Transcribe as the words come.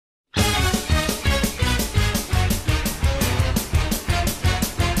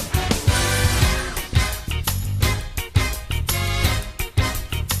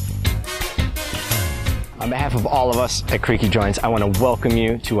behalf of all of us at CreakyJoints, I want to welcome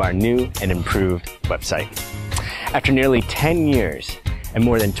you to our new and improved website. After nearly 10 years and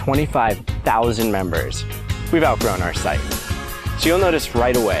more than 25,000 members, we've outgrown our site. So you'll notice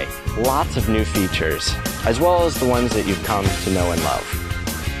right away lots of new features, as well as the ones that you've come to know and love.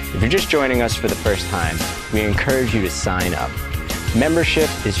 If you're just joining us for the first time, we encourage you to sign up. Membership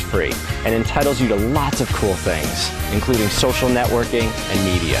is free and entitles you to lots of cool things, including social networking and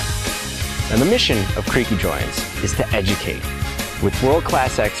media. Now, the mission of CreakyJoints is to educate with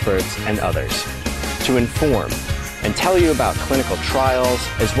world-class experts and others, to inform and tell you about clinical trials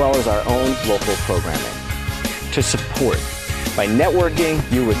as well as our own local programming, to support by networking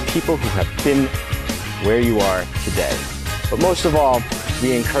you with people who have been where you are today. But most of all,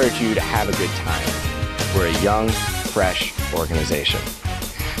 we encourage you to have a good time. We're a young, fresh organization.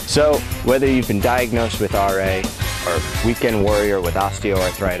 So whether you've been diagnosed with RA or weekend warrior with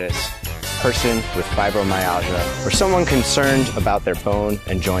osteoarthritis, person with fibromyalgia, or someone concerned about their bone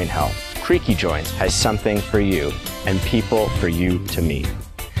and joint health, CreakyJoints has something for you and people for you to meet.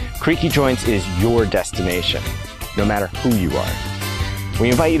 CreakyJoints is your destination, no matter who you are.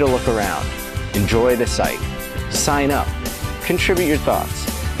 We invite you to look around, enjoy the site, sign up, contribute your thoughts,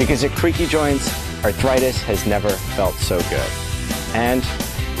 because at CreakyJoints, arthritis has never felt so good. And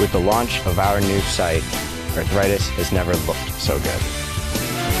with the launch of our new site, arthritis has never looked so good.